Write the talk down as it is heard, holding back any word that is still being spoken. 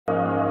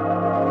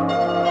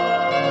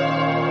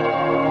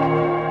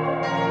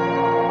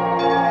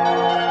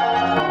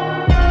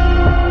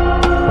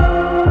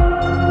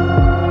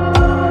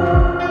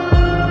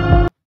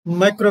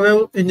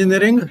Microwave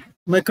engineering,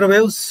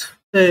 microwaves,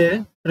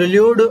 a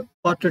prelude,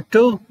 part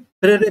 2,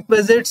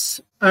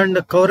 prerequisites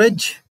and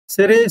coverage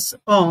series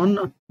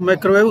on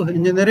microwave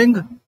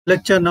engineering,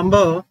 lecture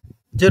number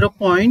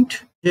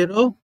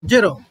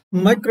 0.00.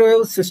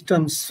 Microwave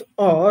systems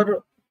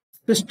are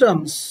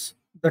systems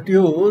that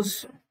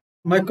use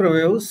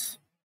microwaves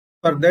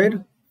for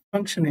their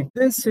functioning.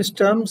 These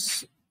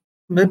systems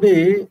may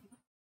be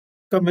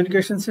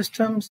communication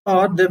systems,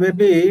 or they may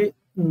be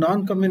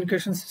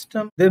non-communication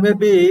system, they may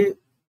be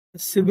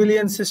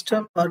civilian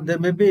system, or they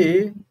may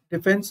be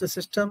defense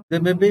system, they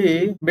may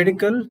be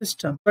medical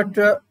system. But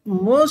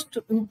most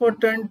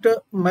important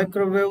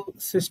microwave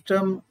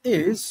system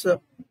is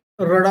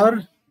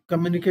radar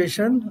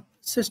communication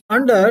system.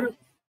 Under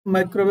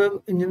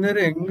microwave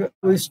engineering,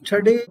 we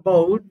study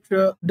about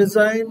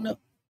design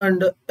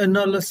and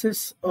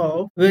analysis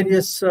of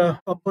various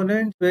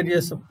components,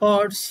 various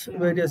parts,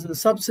 various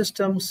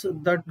subsystems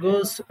that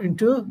goes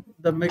into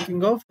the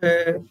making of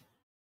a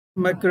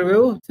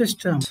microwave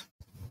system.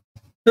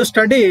 To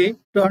study,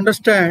 to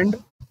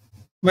understand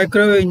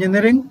microwave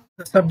engineering,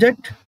 the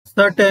subject,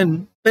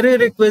 certain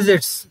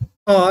prerequisites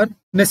are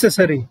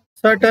necessary.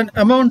 Certain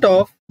amount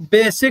of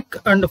basic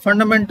and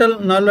fundamental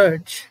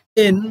knowledge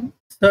in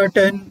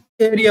certain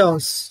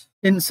areas,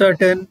 in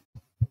certain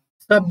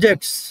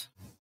subjects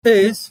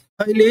is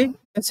highly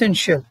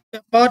essential.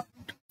 Apart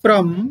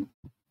from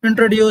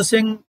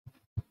introducing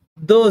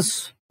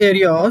those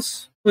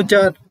areas which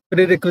are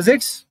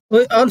prerequisites,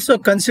 we also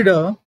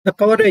consider the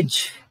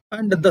coverage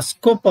and the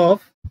scope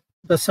of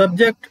the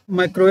subject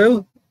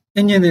microwave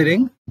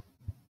engineering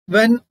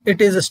when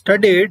it is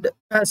studied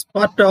as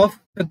part of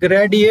a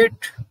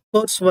graduate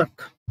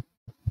coursework.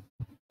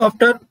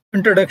 After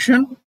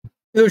introduction,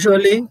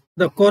 usually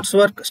the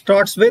coursework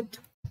starts with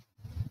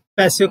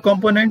passive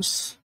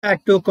components,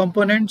 active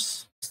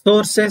components,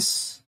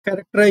 sources,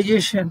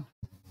 characterization,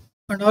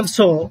 and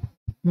also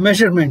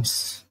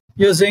measurements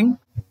using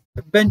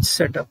a bench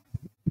setup.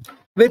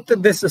 With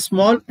this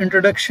small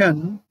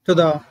introduction to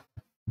the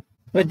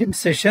wedding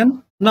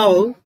session,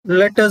 now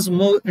let us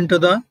move into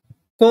the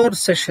core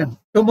session.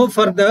 To move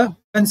further,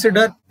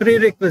 consider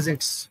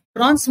prerequisites: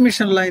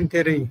 transmission line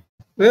theory,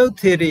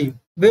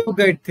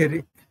 waveguide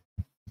theory.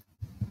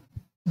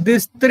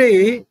 These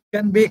three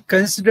can be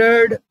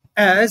considered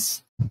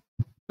as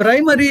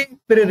primary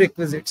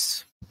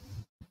prerequisites.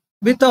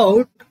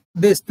 Without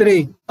these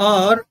three,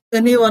 or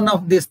any one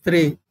of these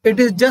three,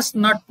 it is just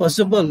not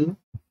possible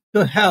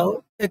to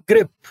have a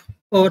grip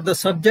over the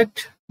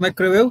subject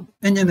microwave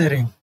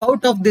engineering.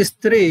 Out of these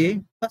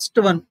three, first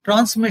one,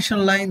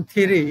 transmission line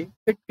theory,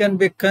 it can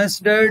be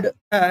considered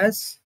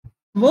as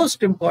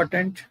most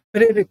important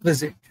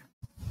prerequisite.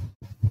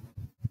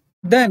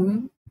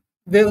 Then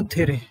wave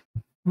theory.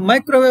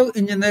 Microwave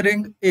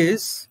engineering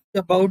is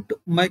about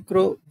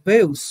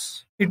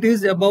microwaves. It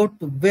is about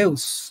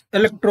waves,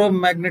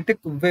 electromagnetic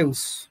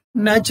waves.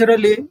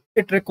 Naturally,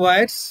 it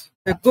requires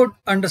a good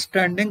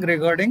understanding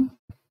regarding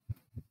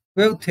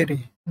wave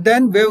theory.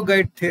 Then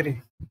waveguide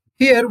theory.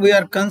 Here we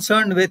are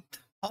concerned with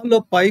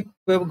hollow pipe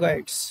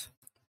waveguides.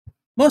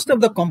 Most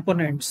of the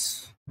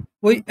components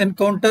we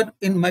encounter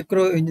in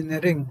microwave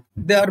engineering,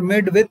 they are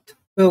made with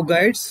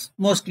waveguides,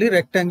 mostly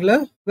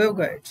rectangular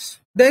waveguides.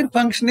 Their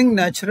functioning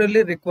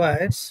naturally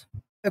requires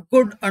a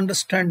good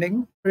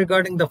understanding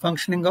regarding the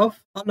functioning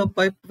of hollow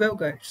pipe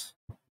waveguides.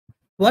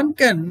 One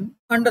can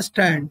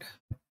understand,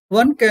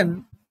 one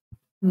can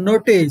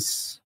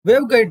notice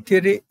waveguide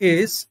theory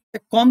is a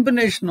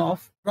combination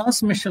of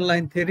transmission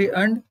line theory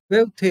and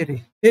wave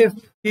theory. If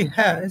he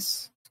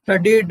has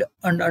studied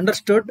and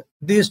understood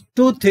these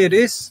two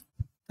theories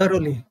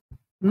thoroughly.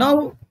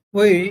 Now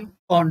we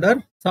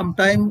ponder some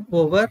time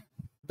over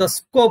the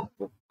scope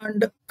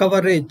and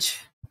coverage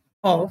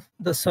of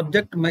the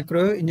subject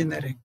microwave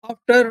engineering.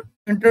 After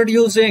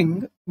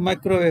introducing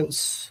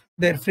microwaves,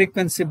 their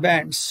frequency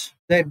bands,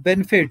 their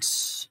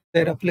benefits,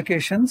 their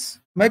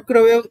applications,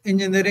 microwave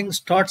engineering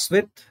starts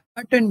with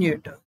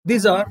attenuator.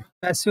 These are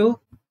passive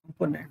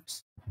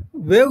components.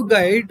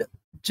 Waveguide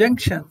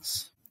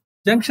junctions.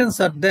 Junctions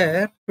are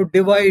there to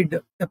divide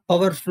a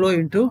power flow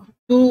into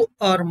two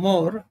or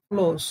more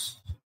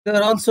flows. They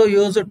are also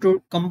used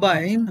to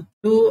combine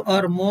two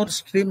or more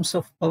streams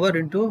of power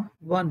into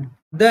one.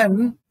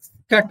 Then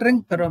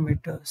scattering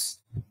parameters.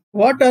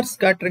 What are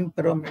scattering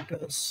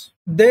parameters?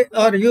 They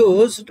are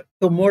used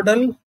to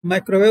model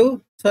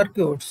microwave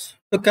circuits,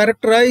 to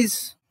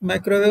characterize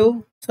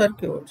microwave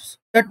circuits.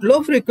 At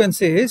low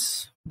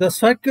frequencies, the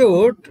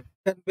circuit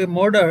can be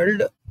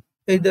modeled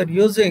either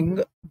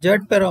using Z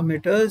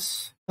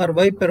parameters or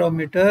Y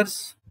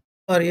parameters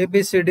or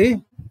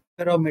ABCD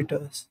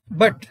parameters.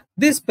 But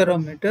these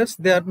parameters,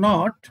 they are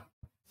not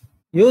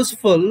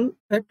useful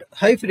at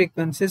high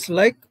frequencies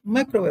like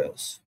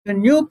microwaves. A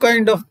new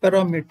kind of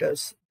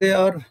parameters, they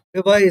are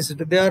devised,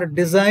 they are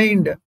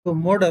designed to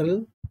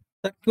model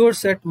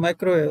circuits at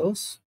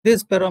microwaves.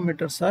 These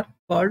parameters are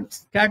called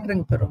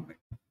scattering parameters.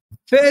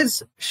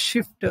 Phase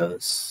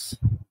shifters.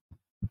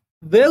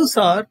 Waves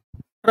are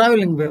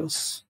traveling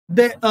waves.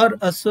 They are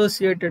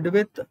associated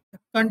with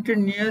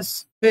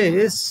continuous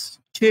phase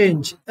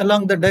change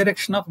along the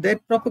direction of their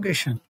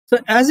propagation. So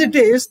as it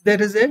is,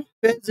 there is a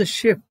phase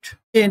shift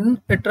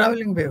in a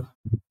traveling wave.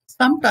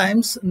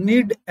 Sometimes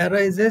need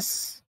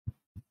arises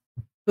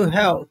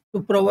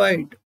to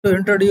provide, to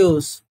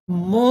introduce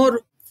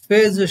more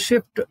phase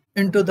shift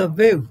into the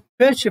wave.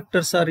 Phase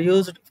shifters are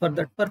used for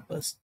that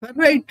purpose.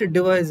 Ferrite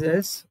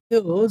devices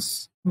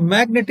use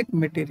magnetic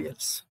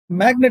materials.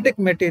 Magnetic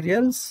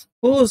materials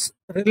whose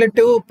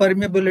relative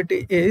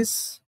permeability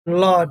is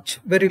large,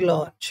 very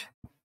large.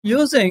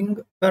 Using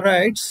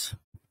ferrites,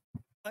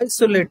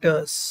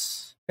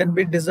 isolators can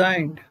be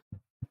designed,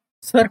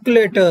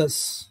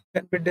 circulators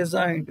can be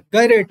designed,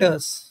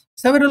 gyrators,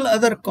 several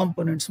other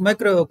components,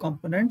 microwave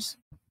components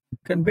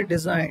can be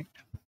designed.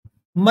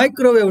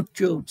 Microwave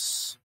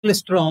tubes,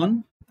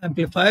 klystron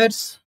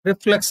amplifiers,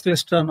 reflex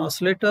klystron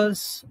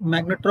oscillators,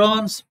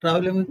 magnetrons,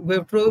 traveling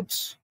wave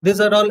tubes. These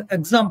are all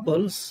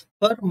examples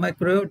for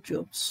microwave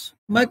tubes.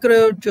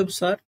 Microwave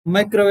tubes are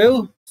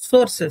microwave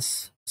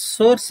sources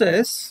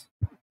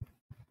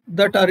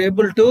that are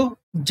able to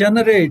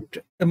generate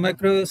a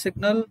microwave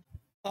signal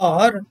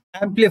or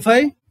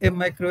amplify a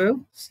microwave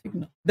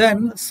signal.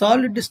 Then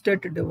solid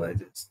state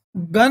devices,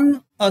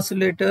 gun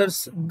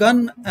oscillators,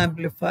 gun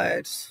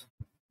amplifiers,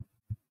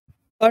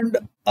 and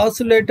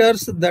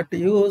oscillators that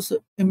use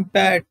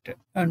impact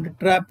and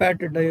trap-at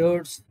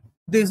diodes.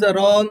 These are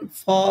all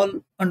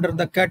fall under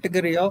the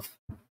category of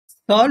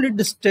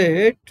solid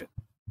state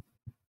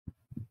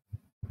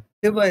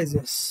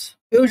devices.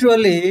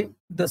 Usually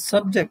the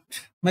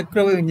subject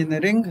microwave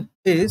engineering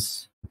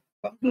is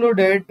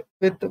concluded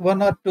with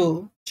one or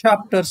two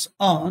chapters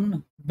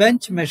on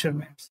bench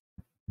measurements.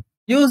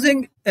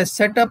 Using a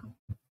setup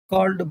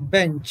called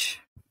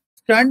bench,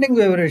 standing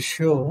wave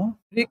ratio,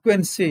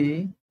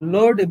 frequency,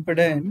 load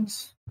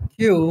impedance,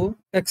 Q,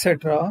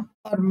 etc.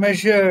 are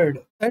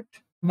measured at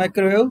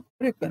microwave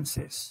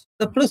frequencies.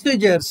 The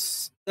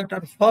procedures that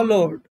are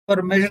followed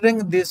for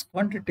measuring these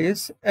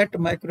quantities at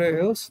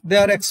microwaves, they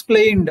are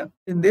explained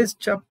in these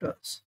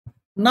chapters.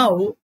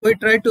 Now we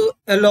try to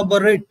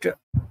elaborate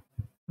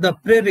the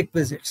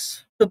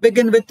prerequisites. To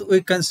begin with,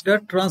 we consider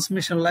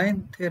transmission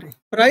line theory.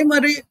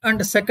 Primary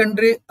and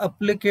secondary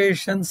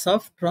applications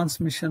of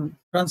transmission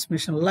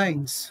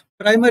lines.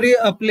 Primary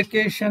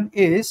application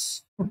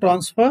is to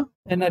transfer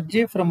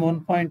energy from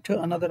one point to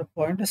another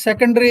point.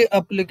 Secondary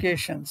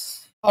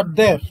applications are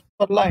there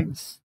for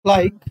lines,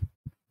 like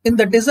in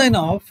the design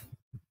of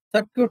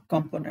circuit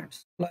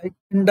components like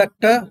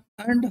inductor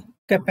and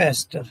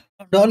capacitor,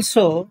 and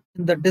also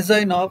in the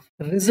design of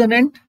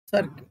resonant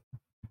circuit.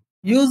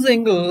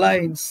 Using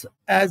lines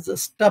as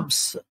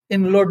stubs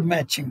in load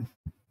matching.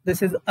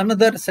 This is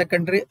another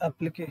secondary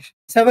application.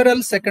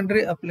 Several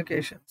secondary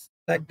applications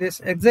like this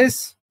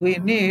exist. We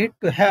need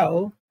to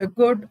have a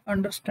good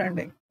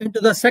understanding into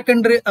the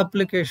secondary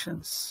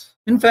applications.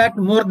 In fact,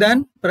 more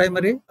than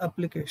primary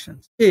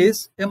applications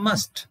is a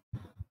must.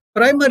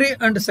 Primary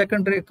and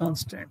secondary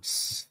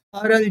constants.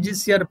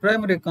 RLGC are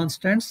primary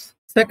constants.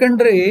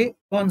 Secondary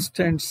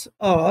constants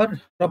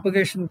are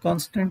propagation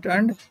constant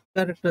and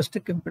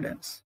characteristic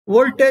impedance.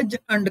 Voltage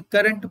and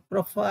current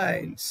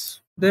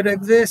profiles. There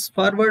exists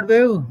forward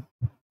wave.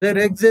 There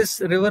exists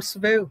reverse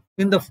wave.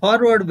 In the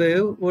forward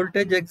wave,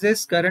 voltage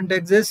exists, current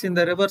exists. In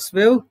the reverse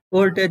wave,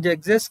 voltage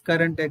exists,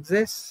 current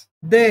exists.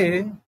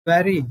 They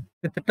vary.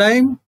 With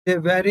time, they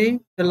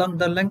vary along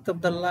the length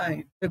of the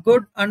line. A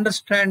good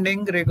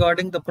understanding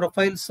regarding the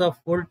profiles of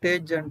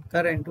voltage and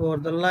current over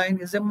the line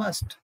is a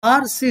must.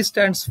 RC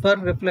stands for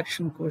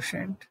reflection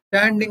coefficient.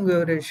 Standing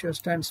wave ratio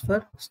stands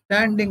for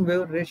standing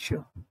wave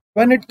ratio.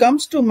 When it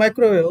comes to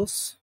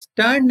microwaves,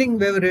 standing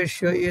wave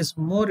ratio is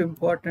more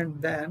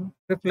important than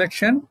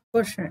reflection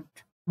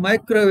quotient.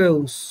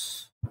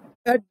 Microwaves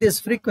at these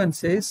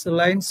frequencies,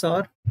 lines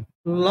are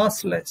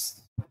lossless.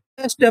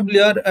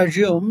 SWR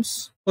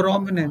assumes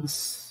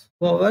prominence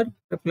over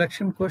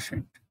reflection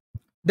quotient.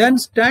 Then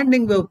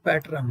standing wave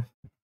pattern.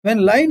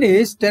 When line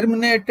is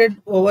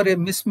terminated over a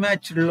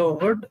mismatched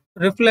load,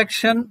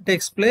 reflection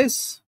takes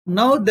place.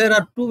 Now there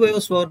are two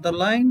waves over the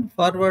line,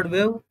 forward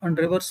wave and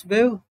reverse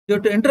wave. Due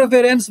to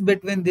interference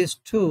between these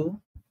two,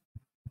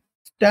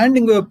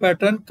 standing wave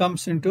pattern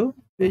comes into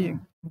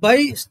being.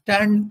 By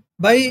studying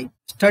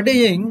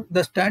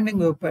the standing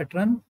wave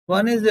pattern,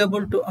 one is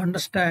able to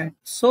understand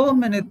so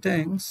many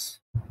things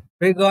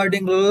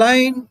regarding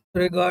line,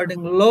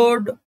 regarding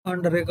load,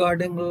 and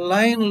regarding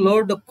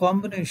line-load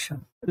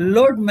combination.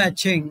 Load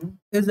matching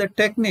is a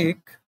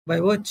technique by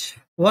which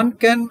one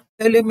can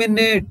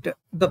eliminate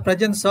the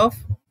presence of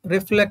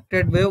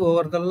reflected wave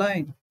over the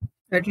line,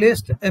 at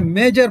least a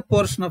major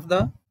portion of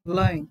the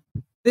line.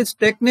 This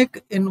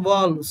technique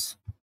involves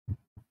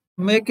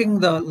making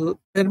the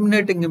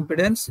terminating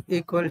impedance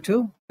equal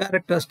to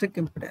characteristic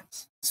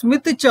impedance.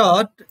 Smith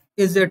chart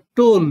is a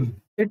tool.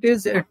 It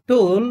is a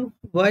tool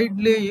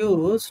widely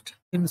used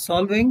in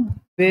solving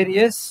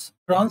various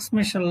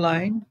transmission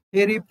line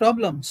theory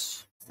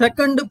problems.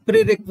 Second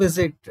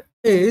prerequisite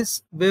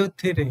is wave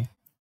theory.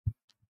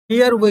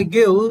 Here we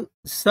give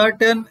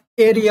certain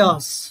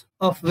areas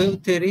of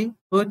wave theory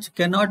which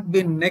cannot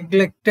be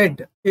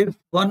neglected if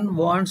one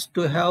wants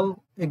to have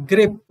a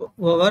grip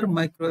over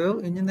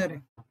microwave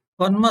engineering.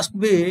 One must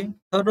be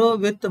thorough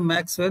with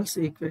Maxwell's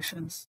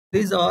equations.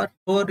 These are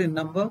 4 in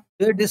number.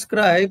 They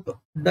describe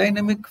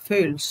dynamic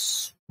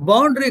fields,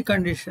 boundary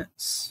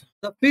conditions.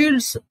 The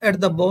fields at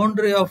the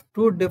boundary of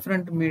two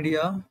different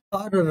media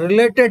are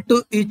related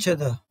to each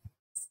other.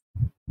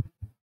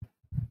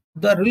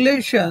 The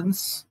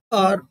relations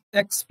are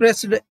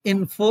expressed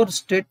in 4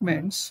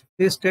 statements.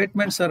 These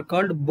statements are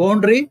called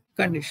boundary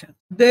conditions.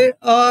 They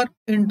are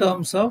in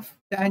terms of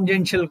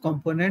tangential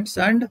components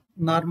and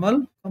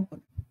normal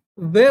components.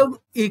 Wave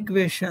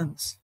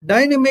equations.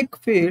 Dynamic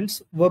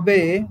fields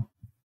obey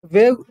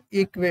wave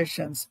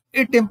equations.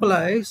 It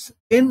implies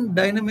in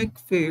dynamic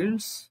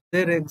fields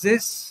there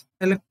exists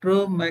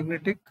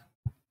electromagnetic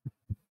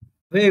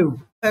wave.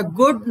 A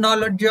good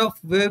knowledge of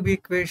wave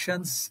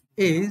equations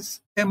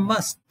is a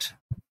must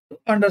to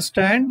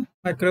understand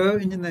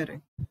microwave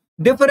engineering.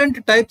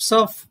 Different types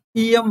of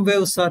EM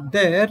waves are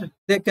there.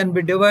 They can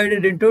be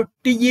divided into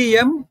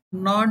TEM,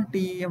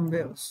 non-TEM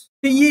waves.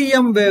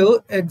 TEM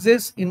wave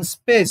exists in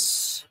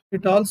space.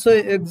 It also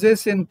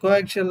exists in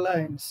coaxial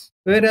lines.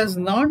 Whereas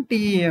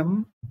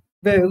non-TEM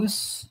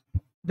waves,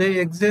 they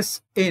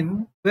exist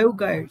in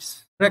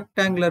waveguides,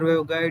 rectangular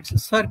waveguides,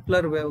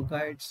 circular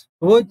waveguides,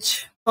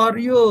 which are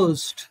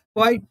used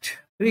quite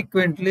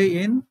frequently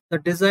in the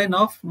design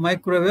of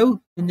microwave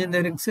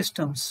engineering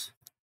systems.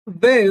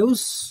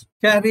 Waves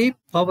carry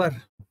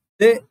power.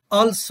 They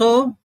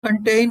also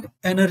contain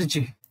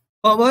energy.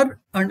 Power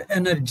and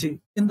energy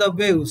in the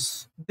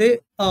waves, they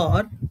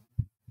are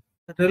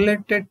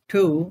related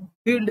to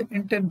field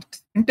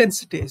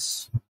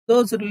intensities.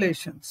 Those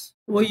relations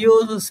we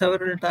use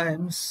several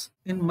times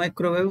in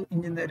microwave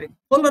engineering.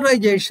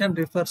 Polarization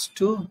refers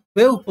to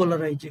wave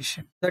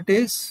polarization, that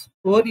is,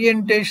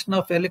 orientation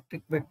of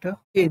electric vector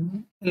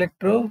in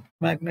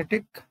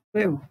electromagnetic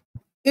wave.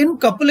 In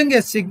coupling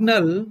a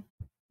signal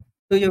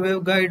to a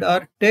waveguide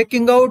or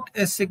taking out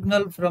a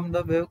signal from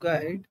the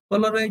waveguide,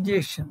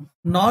 polarization,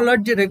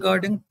 knowledge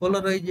regarding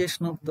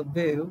polarization of the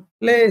wave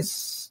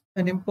plays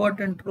an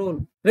important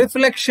role.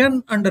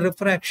 Reflection and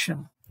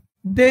refraction,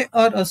 they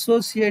are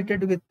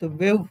associated with the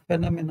wave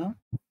phenomena.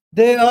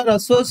 They are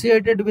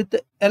associated with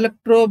the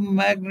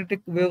electromagnetic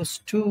waves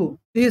too.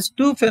 These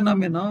two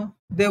phenomena,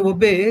 they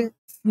obey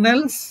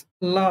Snell's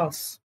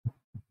laws.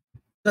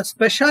 The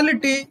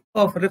speciality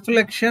of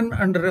reflection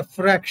and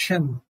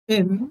refraction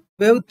in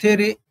wave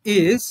theory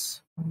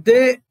is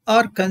they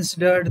are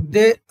considered,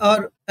 they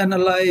are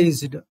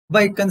analyzed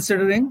by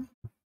considering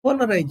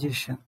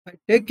polarization, by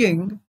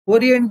taking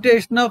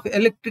orientation of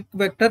electric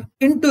vector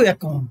into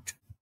account.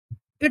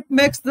 It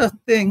makes the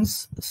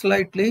things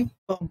slightly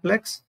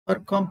complex or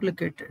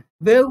complicated.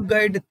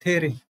 Waveguide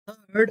theory,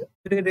 third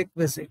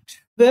prerequisite.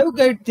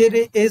 Waveguide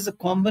theory is a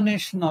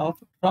combination of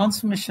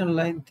transmission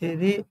line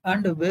theory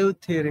and wave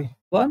theory.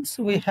 Once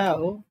we have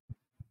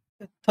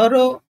a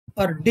thorough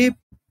or deep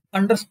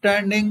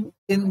understanding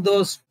in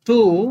those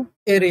two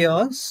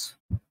areas,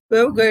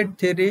 waveguide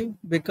theory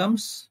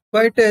becomes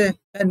quite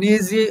an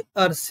easy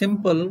or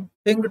simple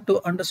thing to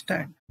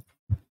understand.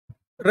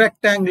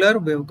 Rectangular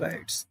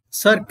waveguides,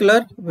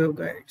 circular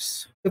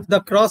waveguides. If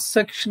the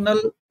cross-sectional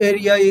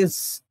area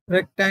is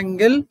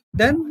rectangle,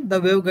 then the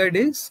waveguide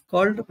is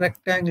called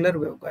rectangular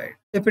waveguide.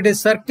 If it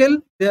is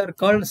circle, they are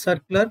called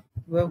circular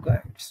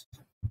waveguides.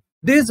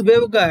 These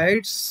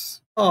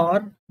waveguides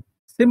are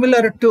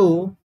similar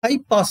to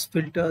high-pass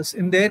filters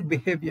in their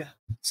behavior.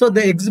 So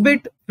they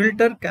exhibit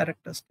filter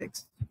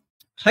characteristics.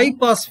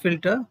 High-pass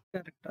filter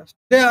characteristics,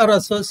 they are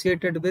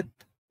associated with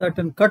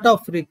certain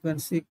cutoff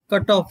frequency,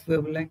 cutoff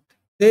wavelength.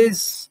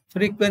 These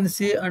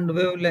frequency and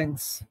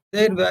wavelengths,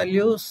 their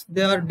values,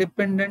 they are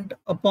dependent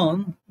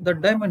upon the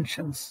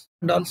dimensions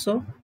and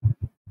also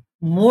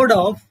mode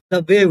of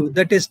the wave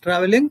that is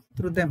traveling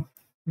through them.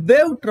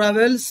 Wave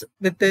travels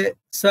with a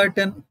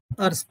certain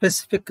or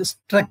specific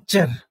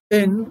structure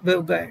in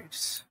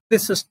waveguides.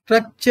 This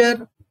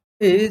structure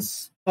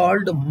is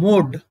called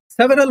mode.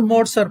 Several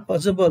modes are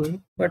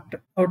possible, but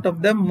out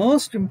of them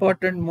most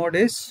important mode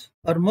is,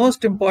 or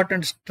most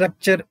important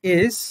structure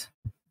is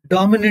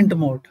dominant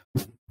mode.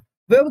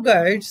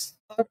 Waveguides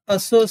are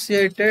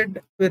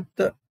associated with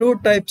two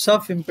types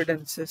of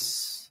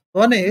impedances.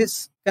 One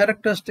is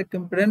characteristic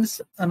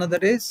impedance, another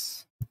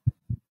is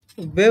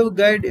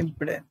waveguide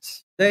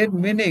impedance. Their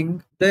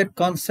meaning, their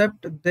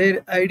concept,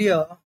 their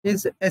idea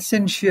is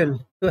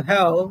essential to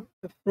have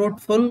a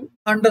fruitful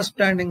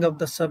understanding of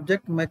the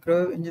subject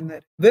microwave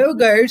engineering.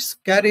 Waveguides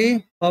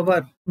carry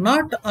power,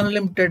 not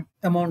unlimited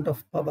amount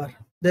of power.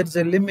 There is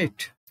a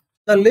limit.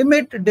 The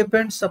limit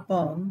depends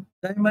upon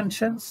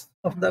dimensions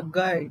of the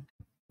guide.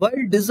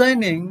 While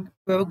designing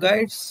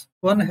waveguides,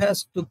 one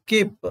has to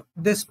keep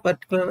this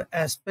particular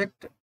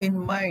aspect in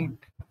mind.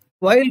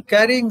 While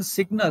carrying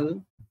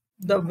signal,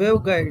 the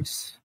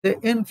waveguides, they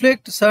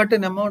inflict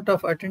certain amount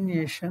of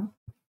attenuation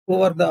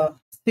over the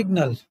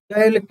signal,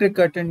 dielectric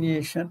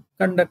attenuation,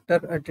 conductor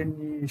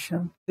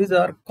attenuation. These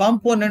are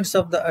components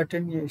of the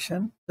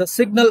attenuation the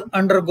signal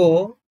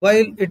undergo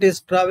while it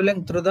is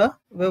traveling through the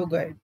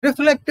waveguide.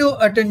 Reflective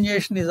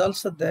attenuation is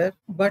also there,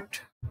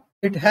 but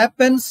it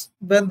happens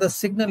when the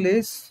signal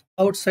is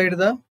outside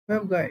the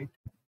waveguide.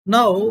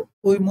 Now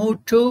we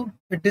move to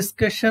a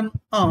discussion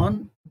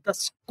on the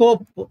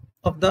scope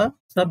of the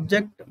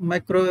subject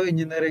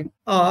microengineering,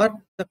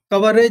 or the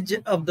coverage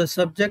of the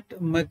subject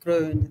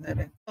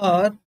microengineering,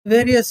 or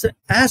various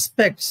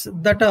aspects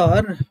that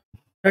are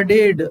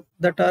studied,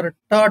 that are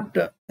taught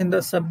in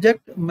the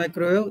subject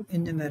microwave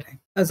engineering.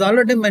 As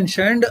already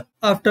mentioned,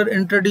 after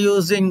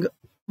introducing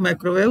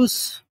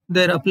microwaves,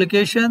 their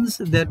applications,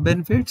 their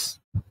benefits,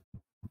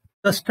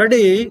 the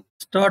study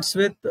starts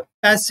with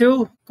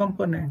passive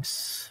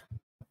components.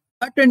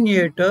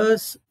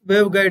 Attenuators,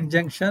 waveguide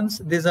junctions,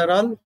 these are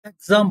all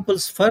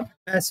examples for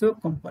passive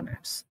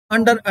components.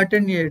 Under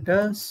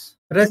attenuators,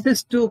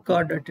 resistive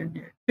cord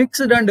attenuator,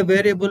 fixed and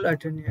variable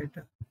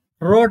attenuator,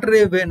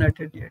 rotary vane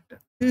attenuator.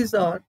 These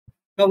are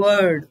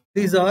covered,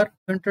 these are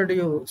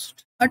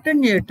introduced.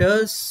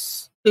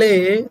 Attenuators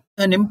play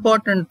an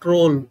important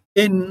role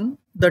in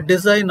the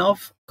design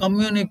of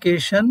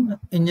communication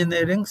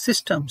engineering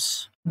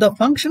systems. The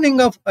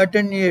functioning of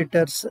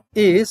attenuators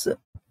is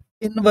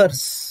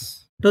inverse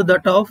to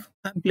that of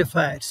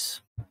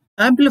amplifiers.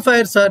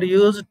 Amplifiers are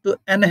used to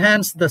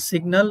enhance the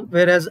signal,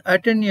 whereas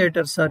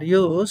attenuators are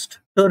used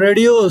to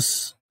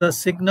reduce the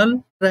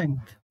signal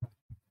strength.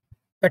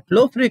 At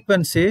low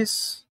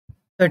frequencies,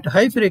 at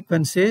high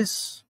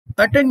frequencies,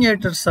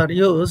 attenuators are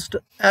used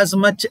as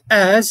much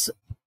as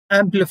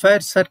amplifier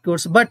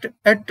circuits, but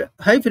at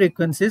high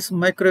frequencies,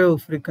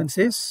 microwave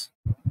frequencies,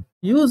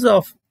 use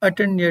of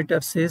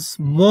attenuators is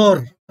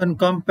more when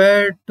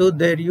compared to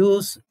their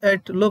use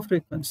at low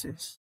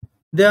frequencies.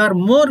 They are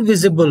more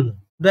visible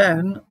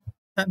than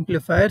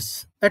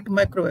amplifiers at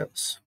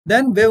microwaves.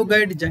 Then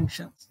waveguide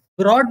junctions.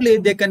 Broadly,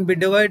 they can be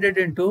divided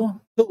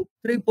into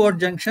 3-port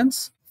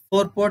junctions,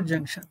 4-port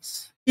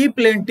junctions.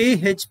 E-plane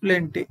T,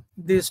 H-plane T.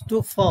 These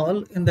two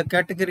fall in the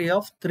category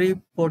of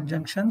 3-port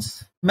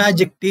junctions.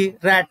 Magic T,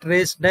 rat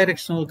race,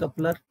 directional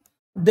coupler.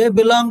 They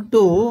belong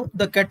to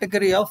the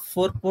category of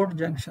 4-port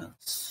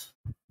junctions.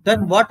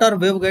 Then what are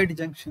waveguide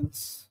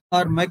junctions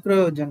or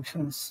microwave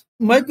junctions?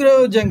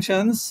 Microwave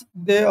junctions,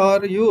 they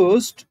are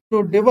used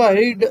to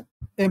divide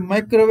a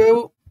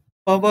microwave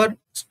power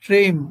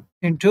stream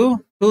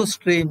into 2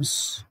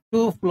 streams,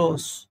 2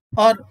 flows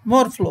or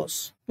more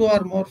flows, 2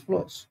 or more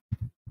flows.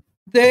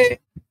 They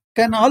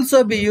can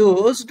also be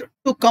used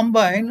to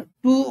combine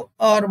 2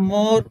 or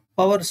more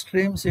power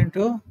streams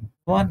into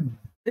one.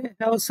 They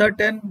have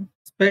certain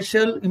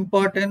special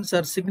importance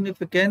or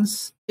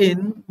significance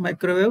in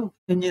microwave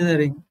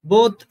engineering,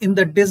 both in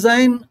the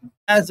design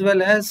as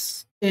well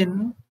as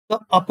in the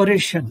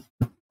operation.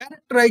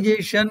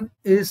 Characterization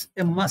is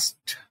a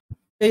must,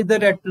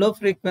 either at low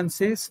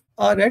frequencies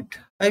or at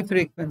high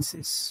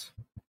frequencies.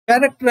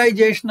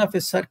 Characterization of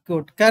a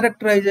circuit,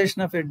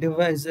 characterization of a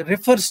device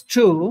refers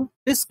to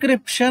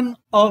description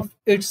of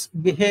its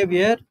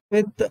behavior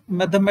with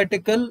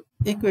mathematical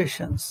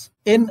equations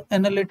in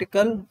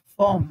analytical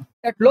form.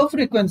 At low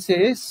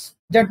frequencies,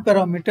 Z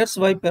parameters,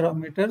 Y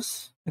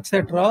parameters,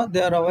 etc.,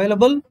 they are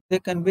available, they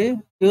can be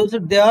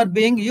used, they are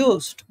being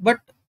used. But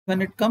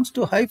when it comes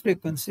to high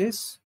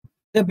frequencies,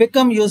 they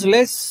become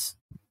useless,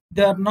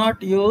 they are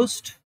not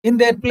used. In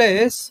their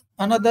place,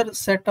 another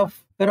set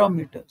of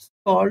parameters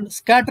called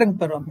scattering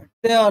parameters,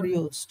 they are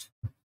used.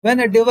 When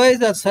a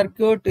device or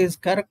circuit is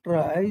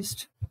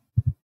characterized,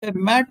 a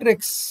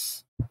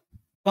matrix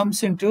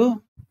comes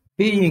into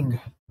being.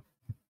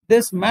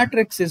 This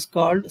matrix is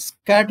called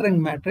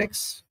scattering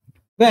matrix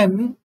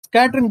when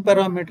scattering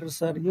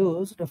parameters are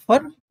used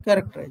for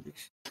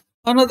characterization.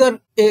 Another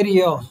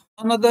area,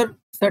 another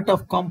set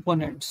of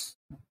components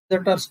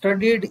that are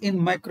studied in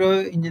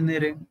microwave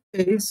engineering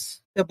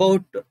is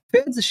about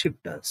phase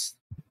shifters.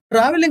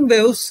 Traveling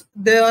waves,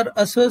 they are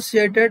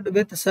associated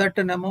with a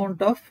certain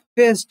amount of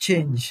phase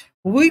change.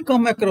 We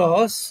come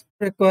across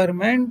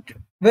requirement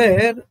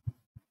where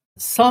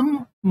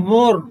some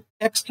more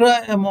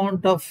extra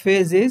amount of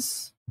phase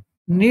is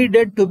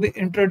needed to be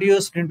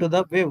introduced into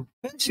the wave.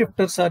 Phase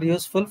shifters are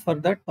useful for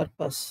that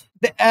purpose.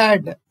 They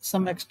add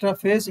some extra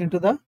phase into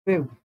the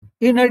wave.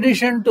 In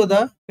addition to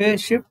the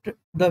phase shift,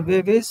 the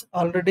wave is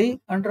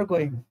already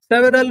undergoing.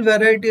 Several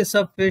varieties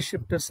of phase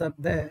shifters are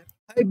there.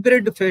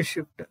 Hybrid phase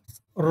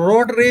shifters,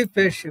 rotary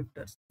phase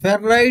shifters,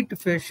 ferrite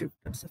phase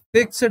shifters,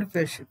 fixed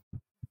phase shifters.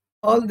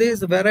 All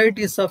these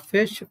varieties of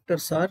phase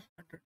shifters are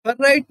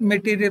ferrite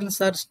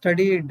materials are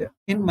studied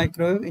in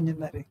microwave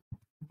engineering.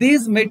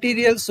 These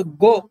materials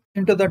go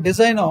into the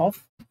design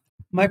of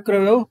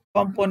microwave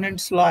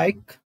components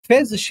like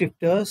phase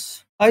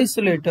shifters,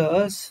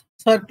 isolators,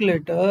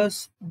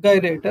 circulators,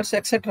 gyrators,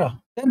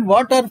 etc. Then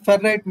what are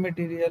ferrite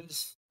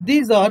materials?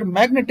 These are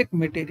magnetic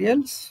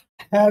materials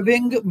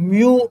having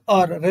mu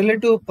or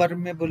relative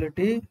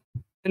permeability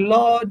a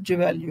large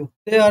value.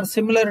 They are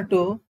similar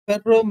to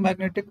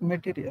ferromagnetic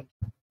material.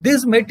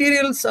 These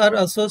materials are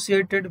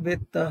associated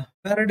with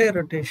Faraday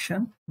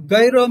rotation,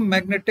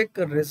 gyromagnetic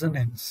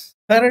resonance.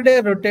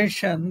 Faraday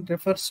rotation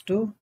refers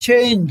to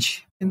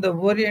change in the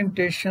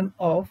orientation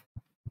of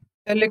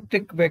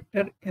electric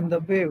vector in the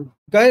wave.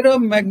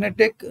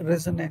 Gyromagnetic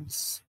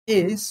resonance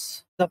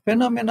is the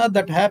phenomena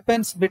that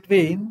happens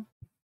between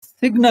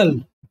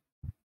signal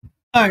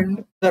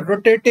and the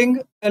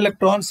rotating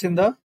electrons in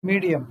the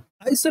medium.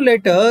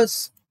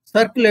 Isolators,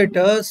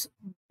 circulators,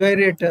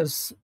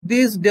 gyrators.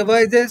 These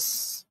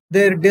devices,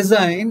 their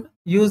design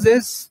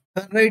uses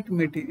ferrite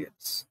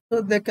materials.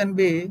 So they can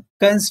be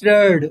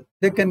considered,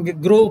 they can be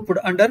grouped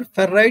under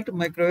ferrite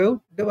microwave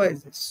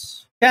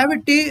devices.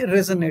 Cavity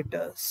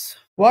resonators.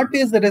 What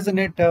is the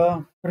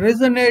resonator?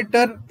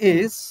 Resonator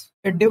is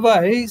a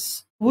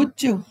device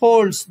which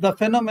holds the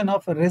phenomenon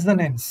of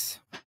resonance.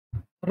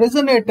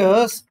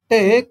 Resonators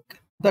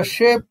take the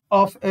shape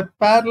of a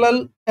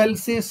parallel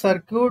LC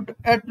circuit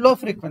at low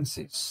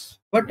frequencies.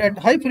 But at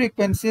high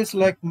frequencies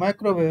like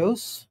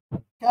microwaves,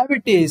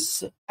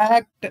 cavities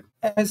act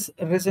as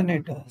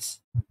resonators.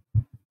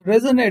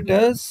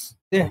 Resonators,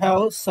 they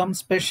have some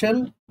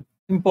special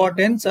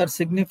importance or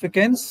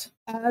significance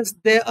as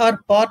they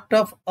are part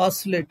of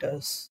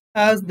oscillators,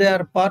 as they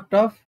are part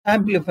of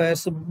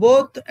amplifiers,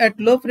 both at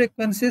low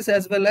frequencies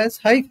as well as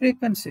high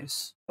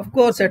frequencies. Of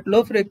course, at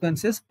low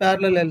frequencies,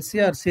 parallel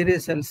LC or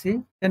series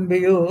LC can be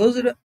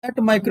used. At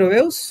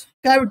microwaves,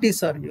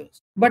 cavities are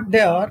used, but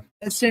they are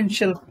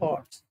essential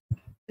parts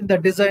in the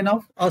design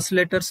of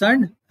oscillators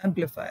and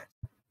amplifiers.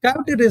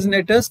 Cavity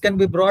resonators can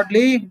be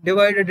broadly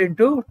divided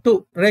into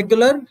two,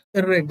 regular,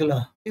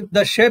 irregular. If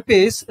the shape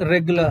is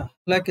regular,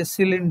 like a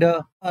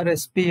cylinder or a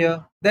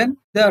sphere, then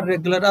they are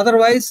regular,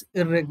 otherwise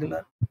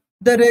irregular.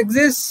 There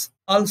exists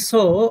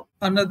also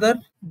another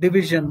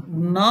division,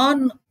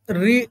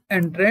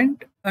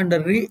 non-reentrant and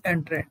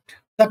reentrant.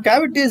 The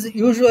cavities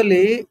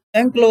usually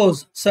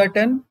enclose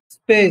certain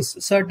space,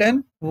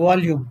 certain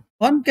volume.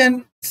 One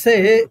can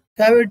say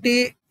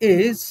cavity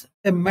is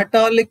a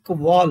metallic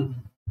wall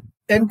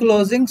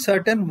enclosing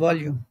certain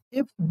volume.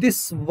 If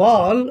this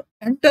wall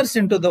enters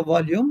into the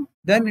volume,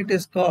 then it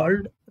is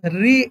called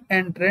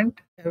reentrant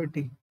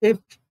cavity. If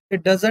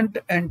it doesn't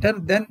enter,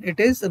 then it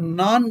is a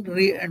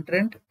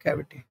non-reentrant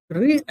cavity.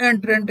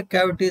 Reentrant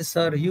cavities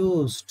are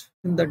used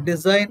in the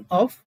design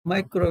of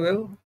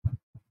microwave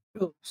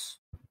tubes.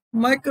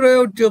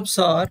 Microwave tubes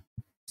are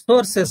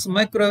sources,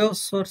 microwave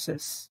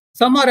sources.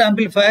 Some are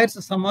amplifiers,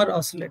 some are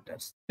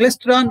oscillators.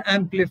 Klystron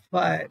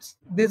amplifiers,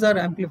 these are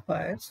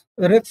amplifiers.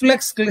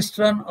 Reflex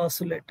klystron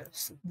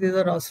oscillators, these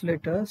are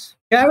oscillators.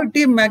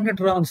 Cavity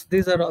magnetrons,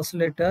 these are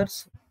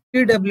oscillators.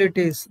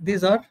 TWTs,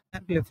 these are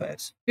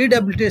amplifiers.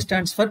 TWT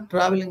stands for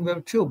traveling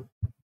wave tube.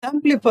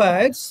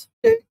 Amplifiers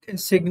take a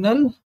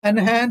signal,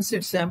 enhance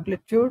its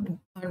amplitude,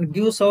 and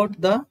gives out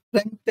the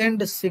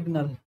strengthened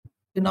signal.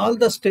 In all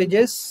the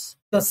stages,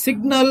 the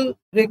signal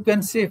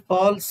frequency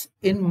falls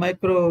in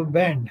microwave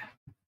band.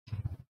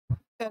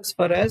 As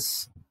far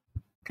as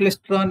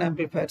klystron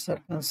amplifiers are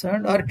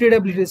concerned, or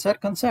TWTs are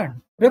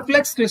concerned.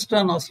 Reflex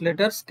klystron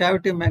oscillators,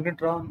 cavity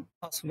magnetron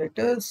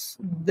oscillators,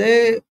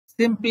 they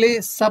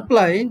simply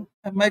supply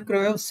a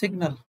microwave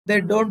signal.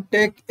 They don't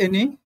take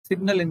any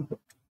signal input.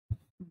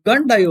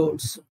 Gun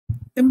diodes,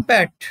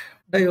 impact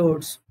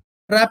diodes,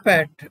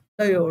 Rapat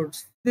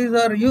diodes, these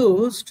are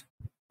used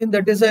in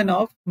the design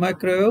of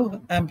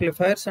microwave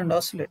amplifiers and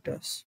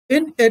oscillators.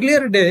 In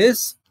earlier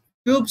days,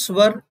 tubes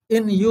were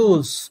in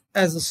use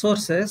as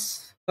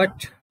sources,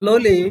 but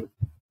slowly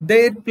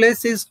their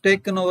place is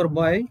taken over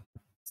by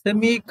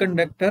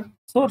semiconductor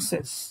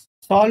sources,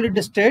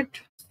 solid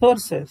state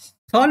sources.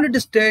 Solid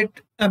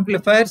state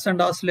amplifiers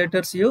and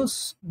oscillators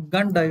use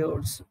gun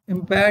diodes,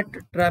 impact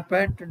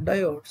Rapat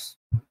diodes.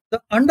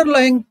 The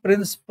underlying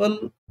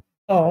principle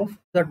of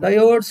the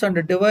diodes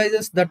and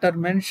devices that are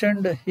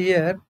mentioned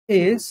here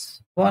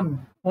is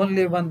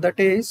only one, that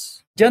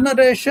is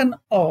generation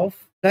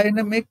of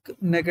dynamic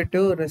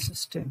negative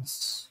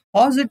resistance.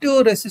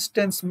 Positive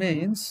resistance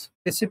means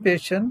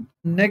dissipation,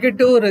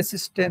 negative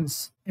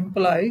resistance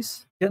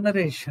implies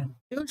generation.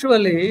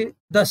 Usually,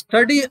 the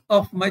study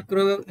of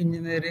microwave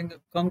engineering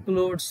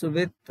concludes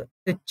with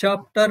a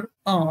chapter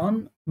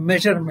on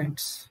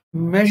measurements.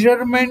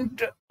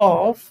 Measurement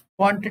of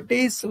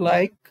quantities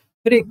like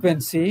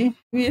frequency,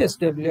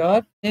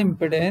 VSWR,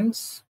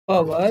 impedance,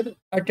 power,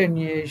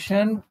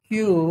 attenuation,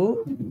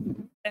 Q,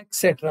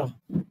 etc.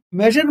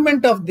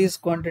 Measurement of these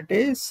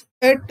quantities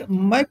at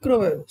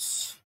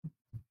microwaves.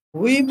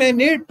 We may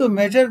need to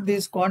measure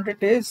these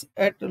quantities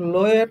at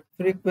lower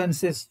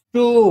frequencies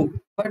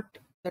too, but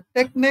the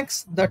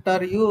techniques that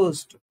are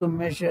used to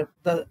measure,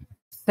 the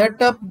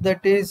setup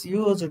that is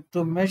used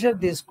to measure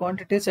these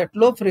quantities at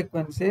low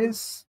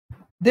frequencies,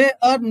 they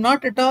are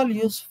not at all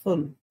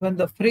useful when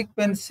the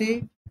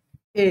frequency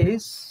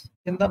is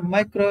in the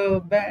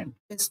microwave band.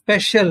 A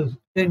special,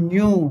 a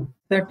new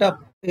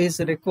setup is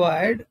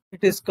required.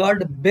 It is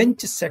called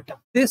bench setup.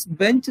 This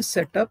bench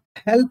setup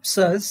helps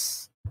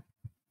us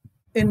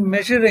in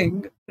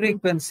measuring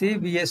frequency,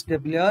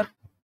 VSWR,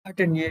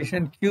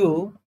 attenuation,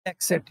 Q,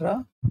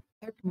 etc.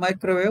 at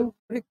microwave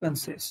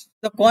frequencies.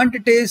 The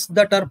quantities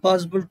that are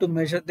possible to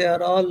measure, they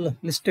are all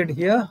listed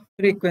here.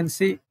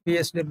 Frequency,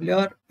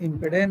 VSWR,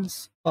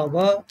 impedance,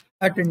 power,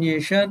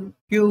 attenuation,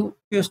 Q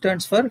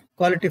stands for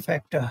quality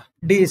factor,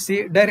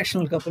 DC,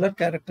 directional coupler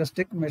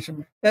characteristic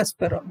measurement, S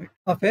parameter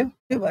of a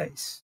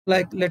device.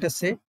 Like let us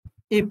say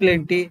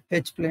E-plane T,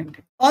 H-plane T.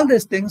 All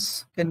these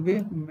things can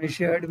be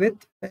measured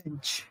with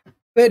bench.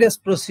 Various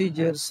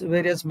procedures,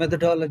 various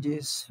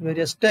methodologies,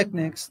 various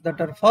techniques that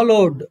are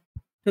followed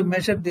to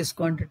measure these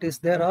quantities,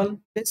 they are all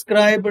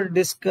described,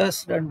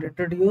 discussed, and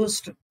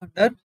introduced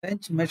under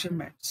bench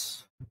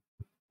measurements.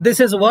 This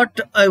is what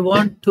I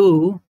want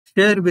to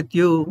share with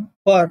you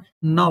for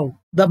now.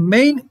 The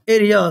main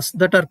areas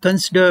that are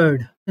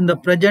considered in the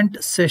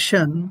present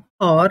session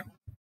are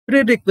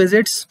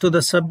prerequisites to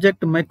the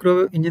subject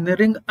microwave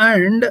engineering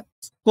and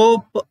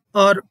scope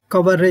or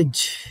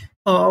coverage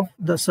of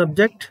the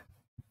subject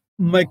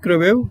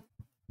microwave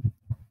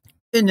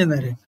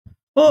engineering.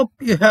 Hope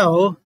you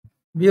have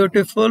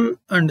beautiful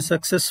and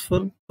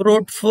successful,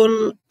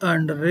 fruitful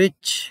and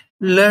rich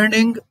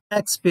learning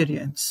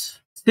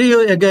experience. See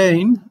you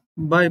again.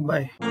 Bye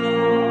bye.